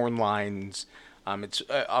opening horn lines. It's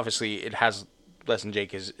obviously it has Less Than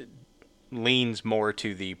Jake leans more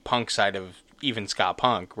to the punk side of even ska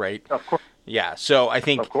punk, right? Of course. Yeah. So I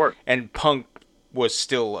think, Of course. and punk was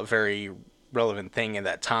still a very relevant thing in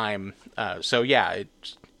that time. So yeah,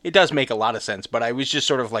 it does make a lot of sense. But I was just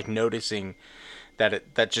sort of like noticing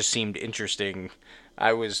that that just seemed interesting.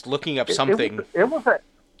 I was looking up something. It was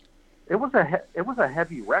a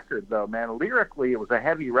heavy record though, man. Lyrically, it was a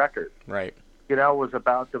heavy record. Right. It was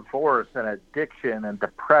about divorce and addiction and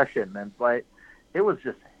depression, and like it was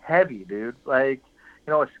just heavy, dude. Like,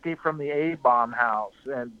 Escape from the A-bomb house,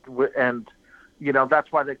 and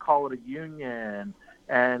that's why they call it a union,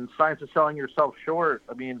 and Science of Selling Yourself Short.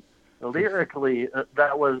 I mean, lyrically,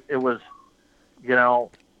 it was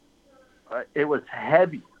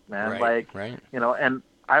heavy, man. Right, like, right. And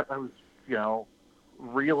I was,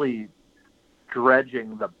 really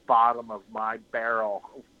dredging the bottom of my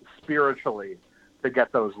barrel spiritually to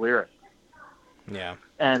get those lyrics. Yeah.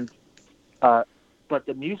 And, but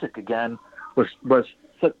the music again was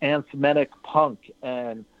anthemic punk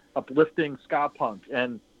and uplifting ska punk,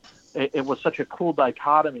 and it was such a cool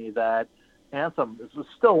dichotomy that Anthem is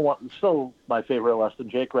still my favorite Less Than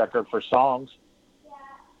Jake record for songs.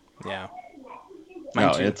 Yeah.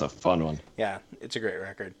 No, it's a fun one. Yeah, it's a great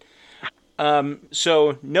record.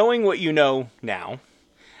 So knowing what you know now,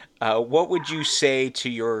 what would you say to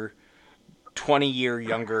your 20-year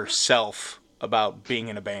younger self about being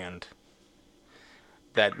in a band?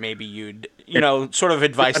 That maybe you'd, sort of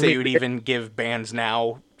advice that you would even give bands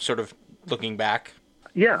now, sort of looking back?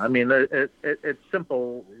 Yeah, I mean, it's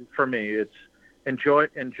simple for me. It's enjoy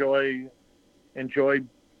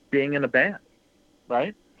being in a band,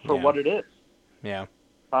 right? For what it is. Yeah.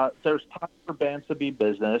 There's time for bands to be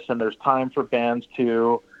business, and there's time for bands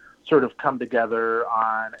to sort of come together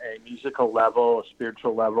on a musical level, a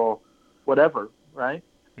spiritual level, whatever, right?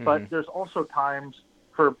 Mm-hmm. But there's also times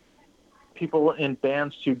for people in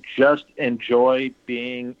bands to just enjoy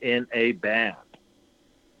being in a band.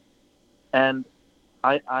 And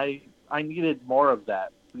I needed more of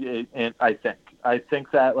that. And I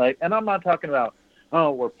think that, like, and I'm not talking about,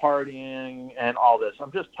 we're partying and all this.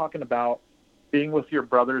 I'm just talking about being with your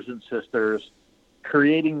brothers and sisters,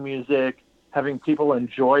 creating music, having people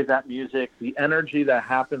enjoy that music, the energy that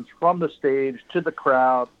happens from the stage to the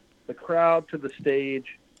crowd to the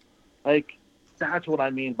stage. Like, that's what I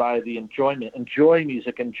mean by the enjoyment. Enjoy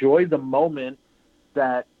music. Enjoy the moment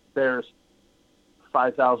that there's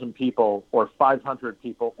 5,000 people or 500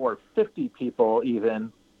 people or 50 people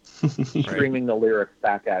even screaming the lyrics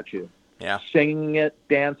back at you. Yeah. Singing it,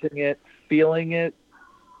 dancing it, feeling it.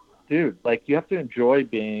 Dude, like, you have to enjoy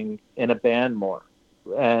being in a band more.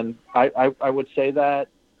 And I would say that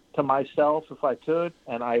to myself if I could,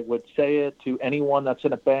 and I would say it to anyone that's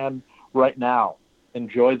in a band right now.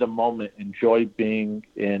 Enjoy the moment. Enjoy being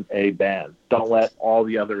in a band. Don't let all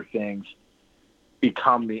the other things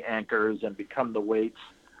become the anchors and become the weights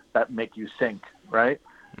that make you sink, right?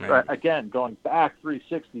 But again, going back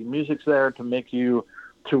 360, music's there to make you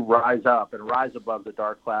to rise up and rise above the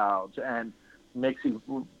dark clouds, and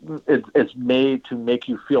it's made to make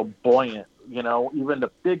you feel buoyant. Even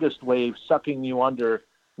the biggest wave sucking you under,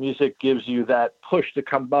 music gives you that push to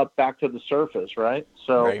come up back to the surface, right?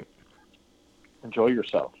 So enjoy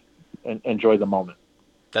yourself and enjoy the moment.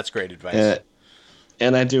 That's great advice.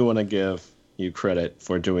 And I do want to give you credit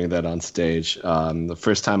for doing that on stage. The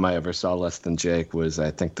first time I ever saw Less Than Jake was, I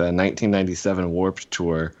think, the 1997 Warped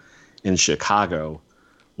Tour in Chicago,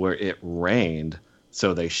 where it rained.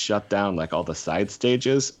 So they shut down like all the side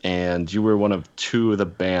stages, and you were one of two of the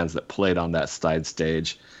bands that played on that side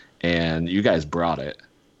stage, and you guys brought it.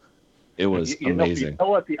 It was amazing. You know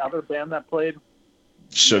what the other band that played?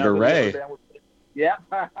 Sugar Ray. Yeah.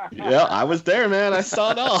 Yeah, I was there, man. I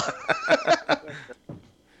saw it all.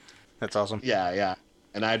 That's awesome. Yeah.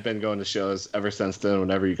 And I'd been going to shows ever since then,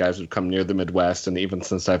 whenever you guys would come near the Midwest, and even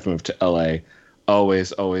since I've moved to LA,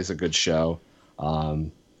 always a good show.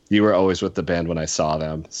 You were always with the band when I saw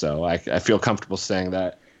them, so I feel comfortable saying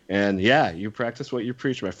that. And yeah, you practice what you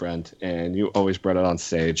preach, my friend, and you always brought it on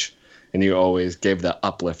stage, and you always gave that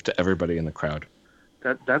uplift to everybody in the crowd.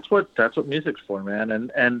 That's what music's for,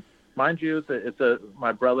 man. And mind you, it's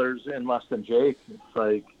my brothers in Less Than Jake. It's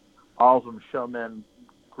like all of them showmen,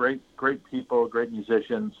 great people, great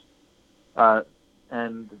musicians,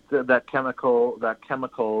 and that chemical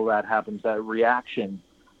that happens, that reaction.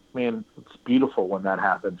 I mean, it's beautiful when that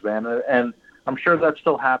happens, man. And I'm sure that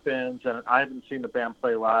still happens. And I haven't seen the band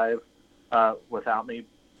play live without me.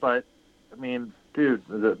 But, I mean, dude,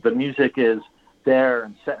 the music is there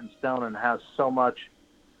and set in stone and has so much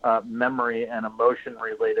memory and emotion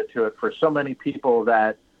related to it for so many people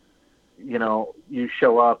that, you know, you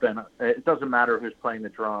show up and it doesn't matter who's playing the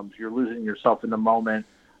drums. You're losing yourself in the moment.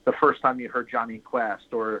 The first time you heard Johnny Quest,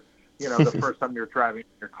 or, you know, the first time you're driving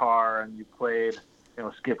in your car and you played, you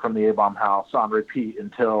know, Skip from the A-Bomb House on repeat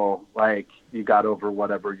until, like, you got over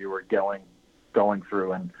whatever you were going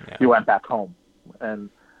through, and you went back home and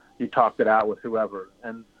you talked it out with whoever.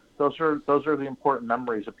 And those are the important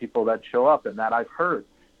memories of people that show up, and that I've heard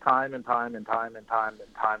time and time and time and time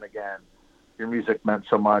and time again. Your music meant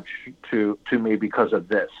so much to me because of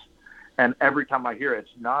this. And every time I hear it,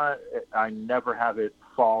 I never have it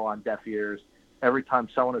fall on deaf ears. Every time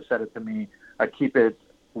someone has said it to me, I keep it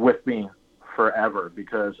with me forever,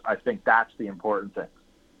 because I think that's the important thing.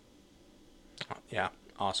 Yeah,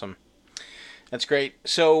 awesome. That's great.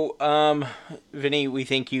 So, Vinny, we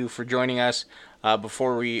thank you for joining us.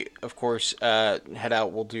 Before we, of course, head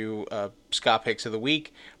out, we'll do Ska Picks of the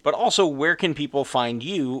Week. But also, where can people find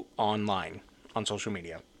you online, on social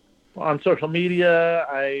media? Well, on social media,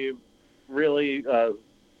 I really,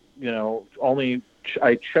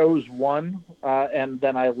 I chose one, and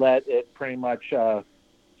then I let it pretty much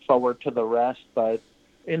forward to the rest. But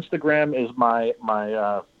Instagram is my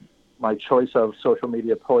choice of social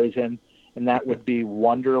media poison, and that would be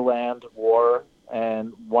Wonderland War,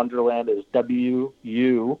 and Wonderland is WUNDERLAND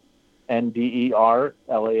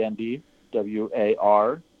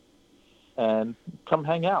and come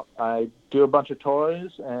hang out. I do a bunch of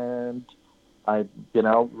toys, and I,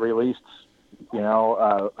 released,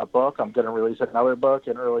 a book. I'm going to release another book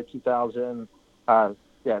in early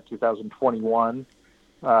 2021.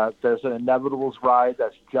 There's an Inevitables ride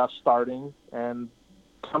that's just starting, and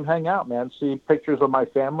come hang out, man. See pictures of my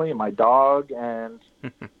family and my dog and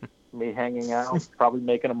me hanging out, probably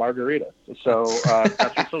making a margarita. So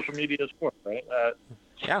that's what social media is for, right?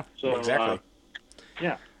 Exactly.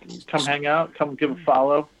 Come hang out, come give a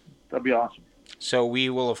follow. That'd be awesome. So we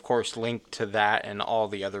will, of course, link to that and all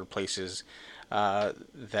the other places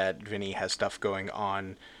that Vinny has stuff going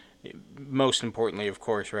on. Most importantly, of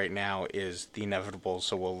course, right now is the Inevitables,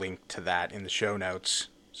 so we'll link to that in the show notes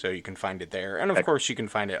so you can find it there. And, of course, you can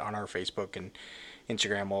find it on our Facebook and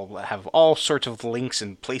Instagram. We'll have all sorts of links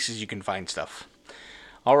and places you can find stuff.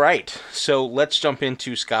 All right, so let's jump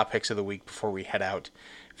into Ska Picks of the Week before we head out.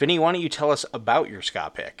 Vinny, why don't you tell us about your Ska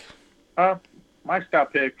pick? My Ska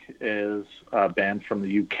pick is a band from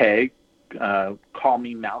the UK, Call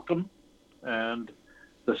Me Malcolm, and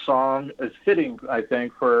the song is fitting, I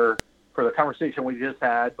think, for the conversation we just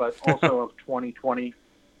had, but also of 2020.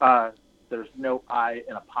 There's No I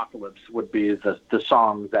in Apocalypse would be the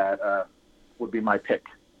song that would be my pick.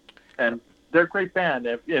 And they're a great band.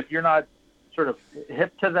 If you're not sort of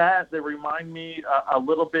hip to that, they remind me a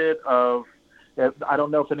little bit of, I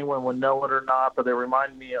don't know if anyone would know it or not, but they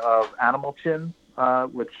remind me of Animal Chin,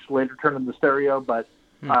 which later turned into Stereo, but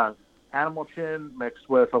Animal Chin mixed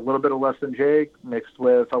with a little bit of Less Than Jake, mixed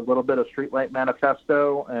with a little bit of Streetlight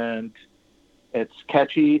Manifesto, and it's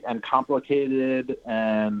catchy and complicated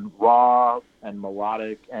and raw and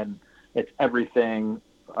melodic, and it's everything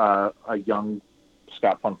a young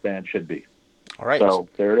ska punk band should be. All right. So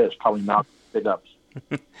there it is. Call Me Malcolm. Big ups.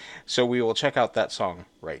 So we will check out that song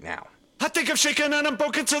right now. I think I'm shaken and I'm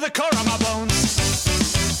broken to the core of my bones.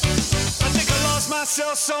 I think I lost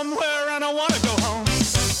myself somewhere and I want to go home.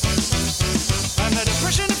 And the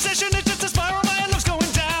depression obsession is just a spiral, my life's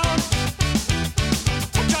going down.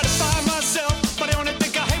 I try to find myself, but I only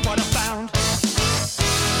think I hate what I found.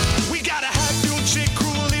 We gotta have fuel chick,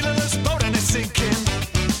 cruel, leaderless boat and it's sinking.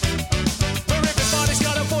 Where everybody's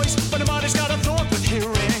got a voice, but nobody's got a thought with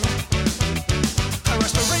hearing. A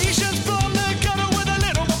restoration's from the gutter with a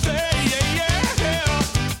little more pay,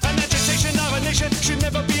 yeah. An agitation of a nation should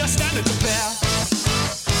never be a standard to bear.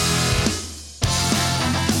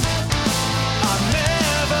 I'm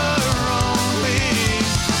never lonely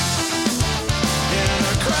in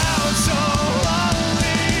a crowd so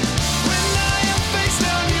lonely. When I am face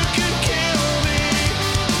down, you can kill me,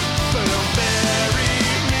 but don't bury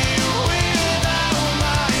me without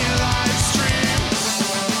my live stream.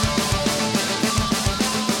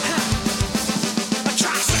 I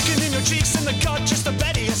try sucking in your cheeks in the gut just to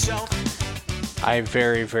better yourself. I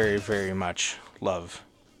very, very, very much love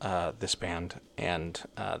this band, and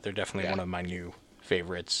they're definitely one of my new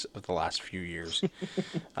favorites of the last few years.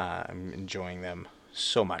 I'm enjoying them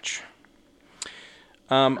so much.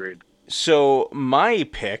 Agreed. So my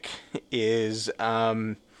pick is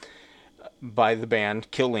by the band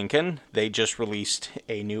Kill Lincoln. They just released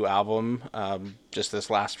a new album just this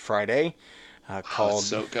last Friday called...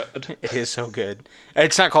 so good. It is so good.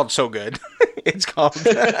 It's not called So Good. It's called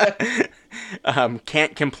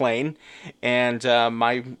Can't Complain. And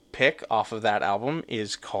my pick off of that album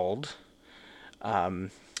is called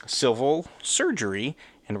Civil Surgery.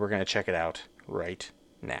 And we're going to check it out right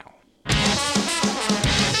now.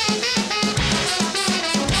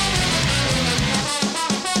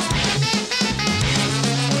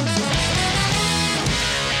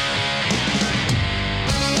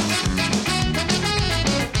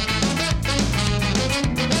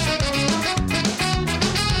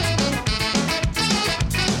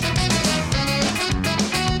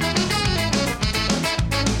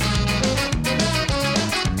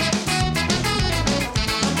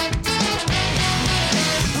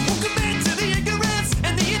 Welcome back to the ignorance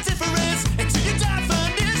and the indifference, until you die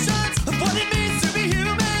foundations of what it means to be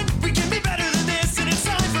human. We can be better than this, and it's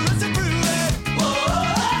time for us to prove it.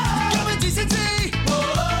 Common decency.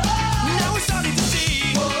 Now we're starting to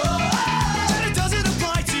see that it doesn't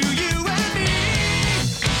apply to you and me.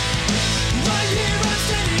 Right here, I'm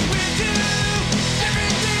standing with you.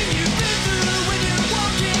 Everything you've been through when you're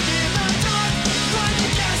walking in the dark. Find the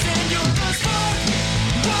gas and you're the spark.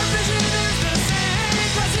 Our vision is the same.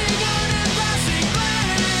 Pressing on and passing blame.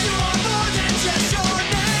 You are more than just your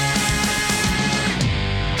name.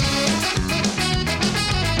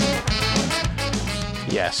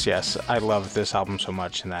 Yes. I love this album so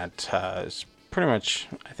much, and that is pretty much,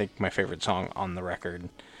 I think, my favorite song on the record.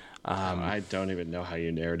 I don't even know how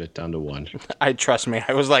you narrowed it down to one. Trust me,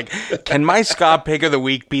 I was like, can my ska pick of the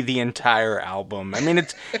week be the entire album? I mean,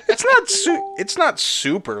 it's not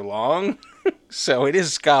super long, so it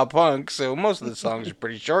is ska punk. So most of the songs are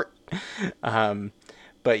pretty short.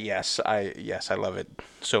 But yes, I love it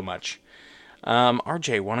so much.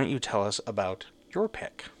 RJ, why don't you tell us about your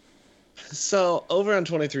pick? So, over on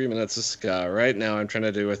 23 Minutes of Ska, right now I'm trying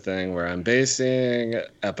to do a thing where I'm basing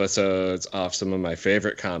episodes off some of my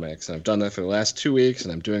favorite comics. And I've done that for the last 2 weeks,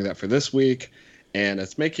 and I'm doing that for this week. And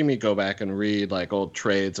it's making me go back and read like old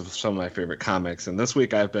trades of some of my favorite comics. And this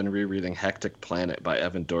week I've been rereading Hectic Planet by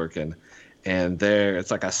Evan Dorkin. And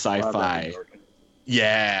it's like a sci-fi.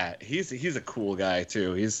 Yeah, he's a cool guy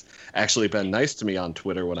too. He's actually been nice to me on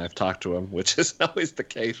Twitter when I've talked to him, which isn't always the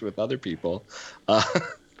case with other people. Let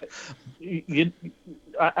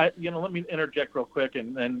me interject real quick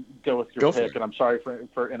and then go with your pick. And I'm sorry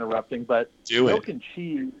for interrupting, but Milk and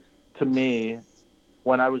Cheese, to me,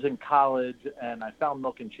 when I was in college and I found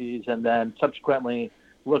Milk and Cheese, and then subsequently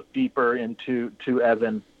looked deeper into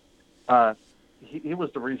Evan, he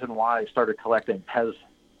was the reason why I started collecting Pez,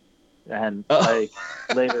 and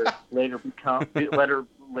later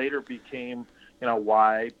became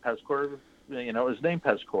why Pezcore. His name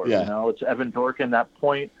Pezcore. Yeah. It's Evan Dorkin. That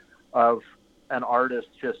point of an artist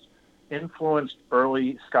just influenced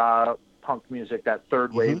early ska punk music, that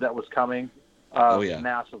third wave that was coming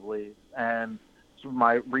massively. And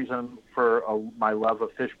my reason for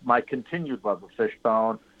my continued love of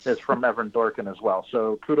Fishbone is from Evan Dorkin as well.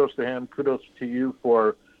 So kudos to him. Kudos to you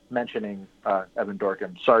for mentioning Evan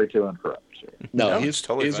Dorkin. Sorry to interrupt. No, he's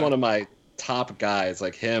one of my top guys.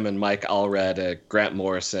 Like him and Mike Allred and Grant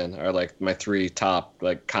Morrison are like my three top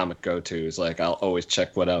like comic go-tos. Like I'll always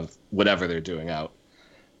check whatever they're doing out.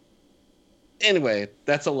 Anyway,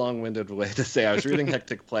 that's a long-winded way to say I was reading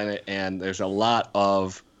Hectic Planet, and there's a lot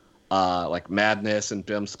of like Madness and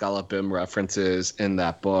Bim Scala Bim references in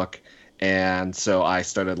that book. And so I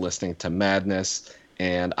started listening to Madness,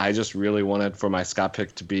 and I just really wanted for my ska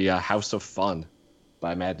pick to be House of Fun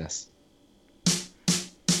by Madness.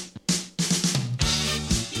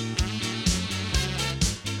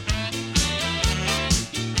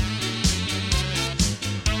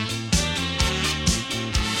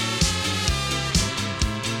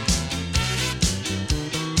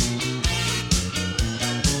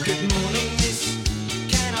 Good morning, miss.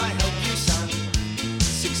 Can I help you, son?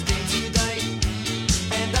 16 today,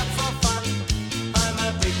 and up for fun. I'm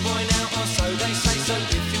a big boy now, or so they say. So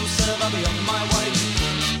if you'll serve, I'll be on my way.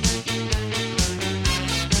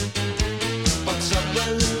 Box of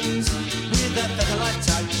balloons with a feather-light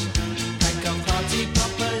touch. Pack of party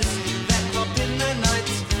poppers that pop in the night.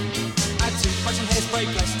 Add toothbrush and hairspray,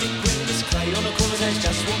 plastic rings, clay on a corner's edge.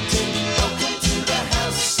 Just walked in. Welcome to the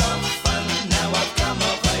house of fun. Now I've come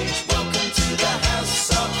of age. Welcome to the house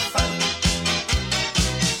of fun.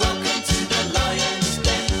 Welcome to the lion's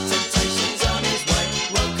den. Temptation's on his way.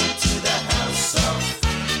 Welcome to the house of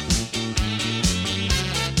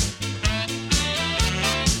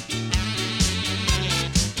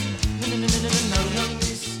No,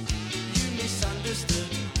 miss. You misunderstood.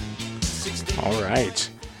 16 All right.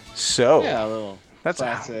 So Yeah, a little That's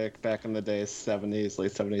classic back in the days, 70s,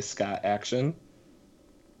 late 70s ska action.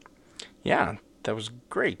 yeah, that was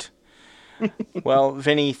great. Well,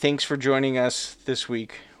 Vinny, thanks for joining us this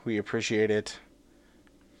week. We appreciate it.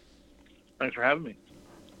 Thanks for having me.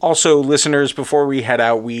 Also, listeners, before we head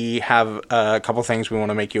out, we have a couple things we want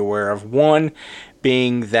to make you aware of. One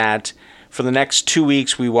being that for the next 2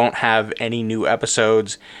 weeks, we won't have any new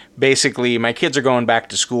episodes. Basically, my kids are going back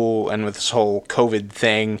to school, and with this whole COVID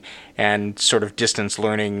thing and sort of distance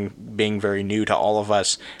learning being very new to all of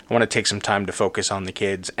us, I want to take some time to focus on the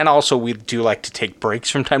kids. And also, we do like to take breaks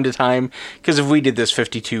from time to time, because if we did this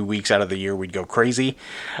 52 weeks out of the year, we'd go crazy.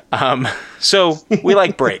 So we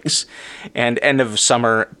like breaks and end of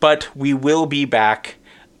summer, but we will be back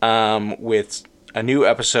with a new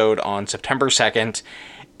episode on September 2nd.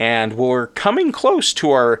 And we're coming close to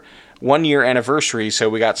our 1-year anniversary, so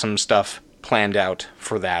we got some stuff planned out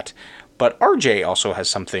for that. But RJ also has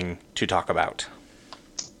something to talk about.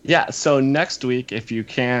 Yeah, so next week, if you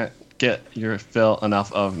can't get your fill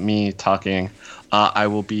enough of me talking, I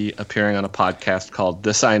will be appearing on a podcast called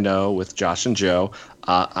This I Know with Josh and Joe.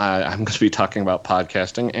 I'm going to be talking about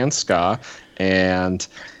podcasting and ska, and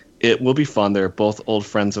it will be fun. They're both old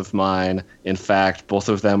friends of mine. In fact, both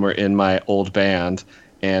of them were in my old band.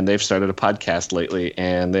 And they've started a podcast lately,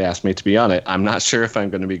 and they asked me to be on it. I'm not sure if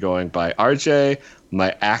I'm going to be going by RJ,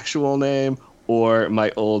 my actual name, or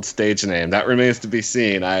my old stage name. That remains to be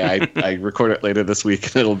seen. I record it later this week,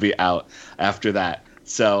 and it'll be out after that.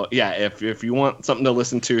 So, yeah, if you want something to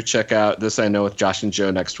listen to, check out This I Know with Josh and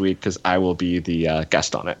Joe next week, because I will be the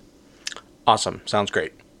guest on it. Awesome. Sounds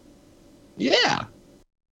great. Yeah.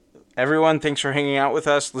 Everyone, thanks for hanging out with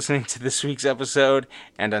us, listening to this week's episode.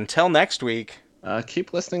 And until next week...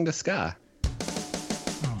 keep listening to ska.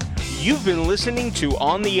 You've been listening to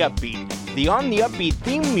On the Upbeat. The On the Upbeat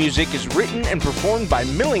theme music is written and performed by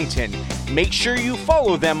Millington. Make sure you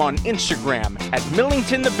follow them on Instagram at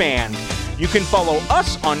Millington the Band. You can follow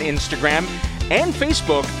us on Instagram and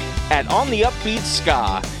Facebook at On the Upbeat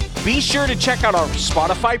Ska. Be sure to check out our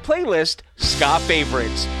Spotify playlist, Ska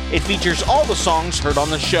Favorites. It features all the songs heard on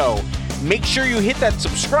the show. Make sure you hit that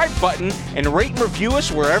subscribe button and rate and review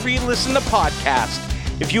us wherever you listen to podcasts.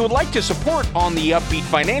 If you would like to support On the Upbeat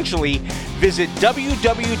financially, visit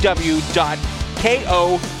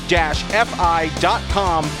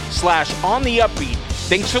www.ko-fi.com/ontheupbeat.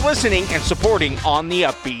 Thanks for listening and supporting On the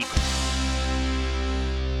Upbeat.